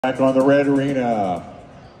Back on the red arena.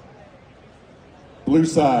 Blue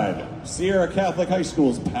side, Sierra Catholic High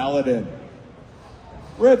School's Paladin.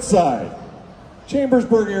 Red side,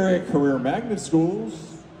 Chambersburg Area Career Magnet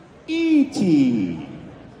Schools, ET.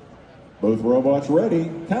 Both robots ready.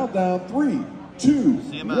 Countdown, 3, 2,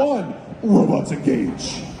 CMS. 1. Robots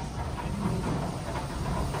engage.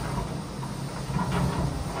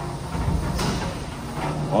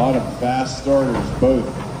 A lot of fast starters,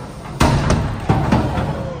 both.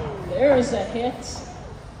 There's a hit.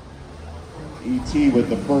 ET with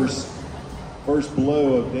the first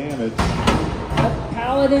blow of damage. But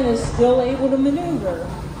Paladin is still able to maneuver.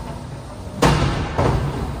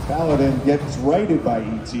 Paladin gets righted by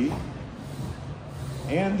ET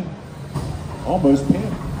and almost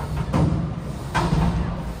pinned.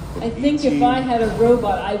 I think if I had a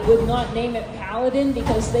robot, I would not name it Paladin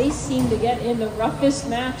because they seem to get in the roughest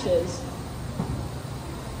matches.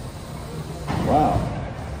 Wow.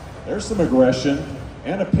 There's some aggression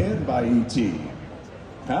and a pin by ET.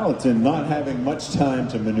 Paladin not having much time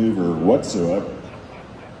to maneuver whatsoever.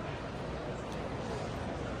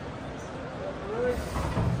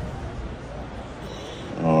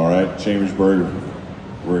 All right, Chambersburg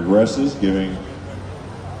regresses, giving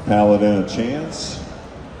Paladin a chance.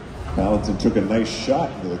 Paladin took a nice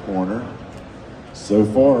shot into the corner. So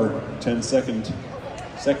far, 10-second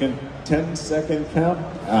count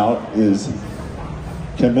out is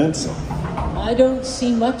commencing. I don't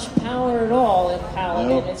see much power at all in Paladin.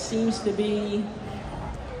 Nope. It seems to be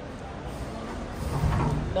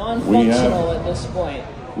non-functional at this point.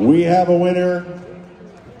 We have a winner.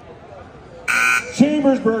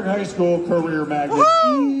 Chambersburg High School Career Magnet.